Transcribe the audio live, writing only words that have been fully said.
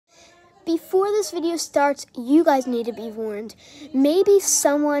Before this video starts, you guys need to be warned. Maybe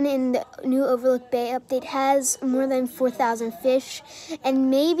someone in the new Overlook Bay update has more than 4,000 fish,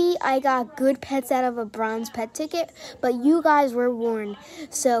 and maybe I got good pets out of a bronze pet ticket, but you guys were warned.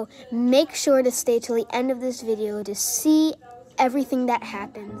 So make sure to stay till the end of this video to see everything that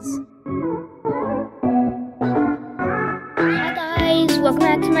happens. Hi guys, welcome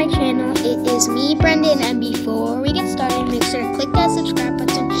back to my channel. It is me, Brendan, and before we get started, make sure to click that subscribe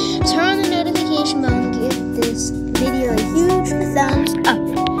button, turn on the notification bell, and give this video a huge thumbs up.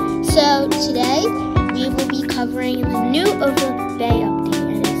 So today we will be covering the new Overlook Bay update,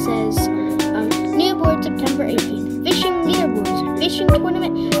 and it says new board September 18th, fishing leaderboards, fishing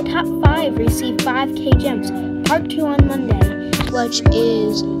tournament, top 5 receive 5K gems, part 2 on Monday, which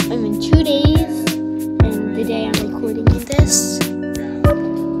is in 2 days. The day I'm recording this.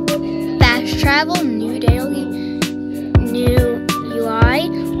 Fast travel, new daily, new UI,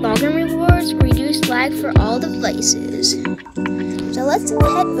 login rewards, reduced lag for all the places. So let's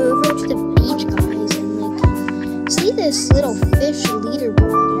head over to the beach, guys, and see this little fish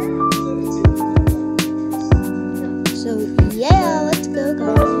leaderboard. So yeah, let's go,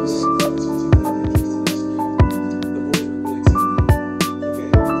 guys.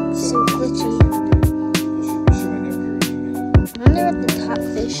 So glitchy. I wonder what the top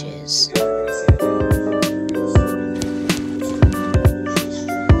fish is.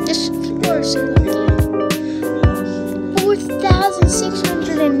 This course is looking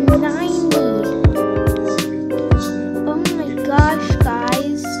 4,690. Oh my gosh,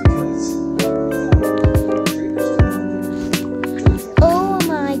 guys. Oh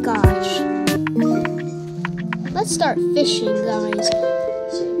my gosh. Let's start fishing, guys.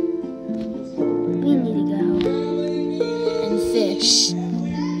 We need to go fish.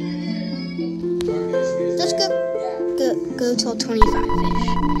 Let's go till 25 fish.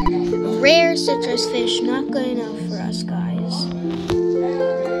 Rare citrus fish, not good enough for us, guys.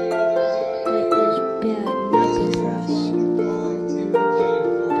 It is bad, not good for us.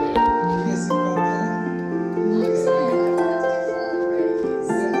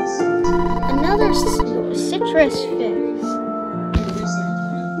 Another citrus fish.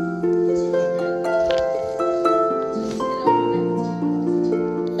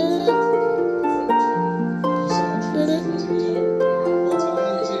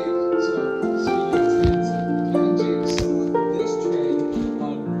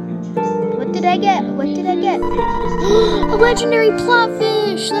 What did I get? A legendary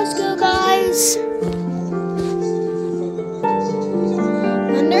plotfish! Let's go, guys!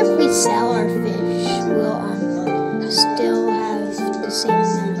 Wonder if we sell our fish, we'll still have the same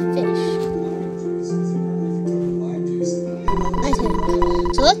amount of fish. I think.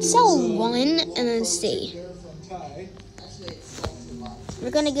 So let's sell one and then see.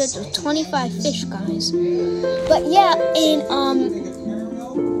 We're gonna go to 25 fish, guys. But yeah, in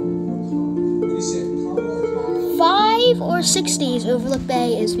 5 or 6 days, Overlook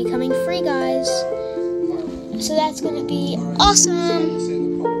Bay is becoming free, guys. So that's gonna be awesome.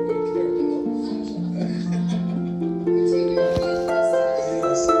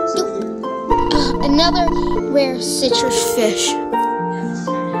 Another rare citrus fish.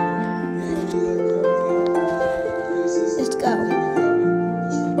 Let's go.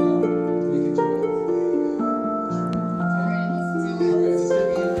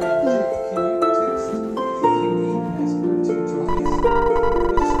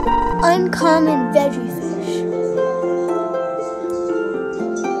 Uncommon veggie fish.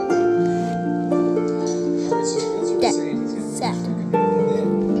 That's sad.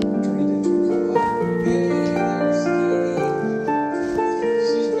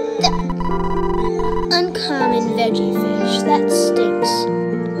 Uncommon veggie fish. That stinks.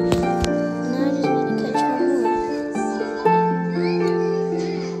 Now I just need to catch one more.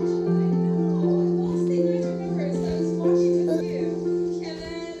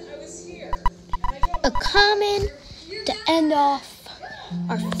 A common to end off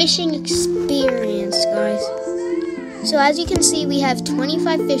our fishing experience, guys. So as you can see, we have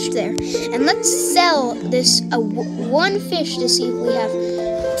 25 fish there, and let's sell this one fish to see if we have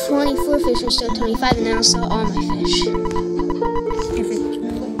 24 fish or so 25, and then I'll sell all my fish.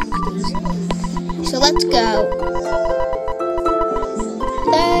 So let's go.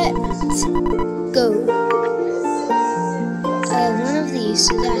 Let's go. One of these,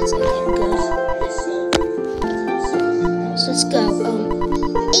 so that's good. So let's go.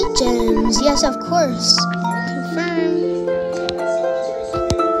 8 gems. Yes, of course. Confirm.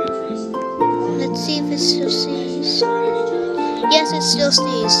 Let's see if it still stays. Yes, it still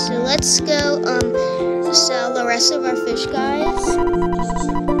stays. So let's go sell the rest of our fish, guys.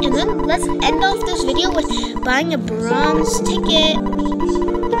 And then let's end off this video with buying a bronze ticket.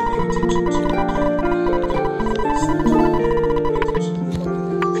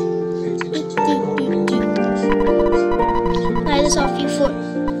 Buy this off you for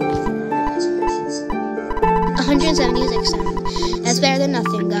 176 cents. That's better than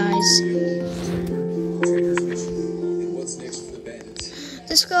nothing, guys.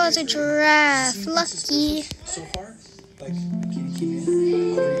 This girl is a giraffe. Lucky. So far, like, can you keep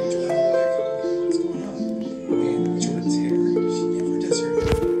in? What's going on? And Jordan's hair, she never does her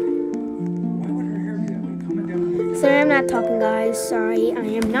hair. Why would her hair be that way? Comment down below. Sorry, I'm not talking, guys. Sorry, I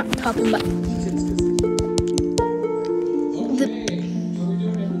am not talking, but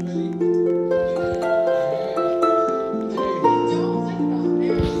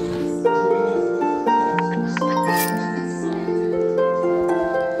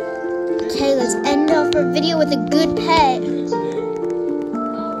okay, let's end off our video with a good pet.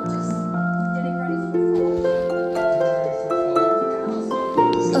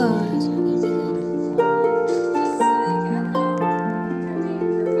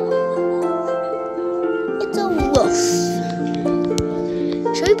 It's a wolf.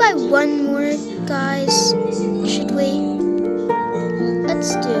 Should we buy one more, guys? Should we?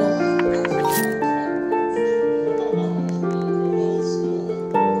 Let's do.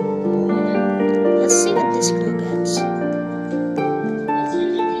 Let's see what this girl gets.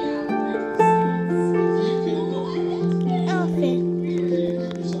 Elephant.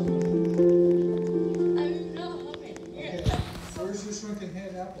 Where's your shrunken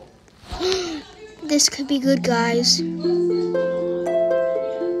head apple? This could be good, guys.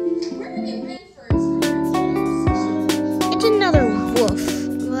 It's another wolf.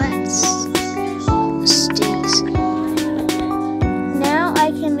 Let's stinks. Now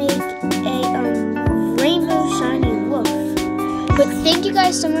I can make a rainbow shiny wolf. But thank you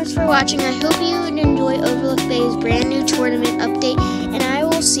guys so much for watching. I hope you would enjoy Overlook Bay's brand new tournament update, and I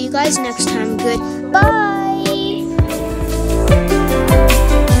will see you guys next time. Goodbye.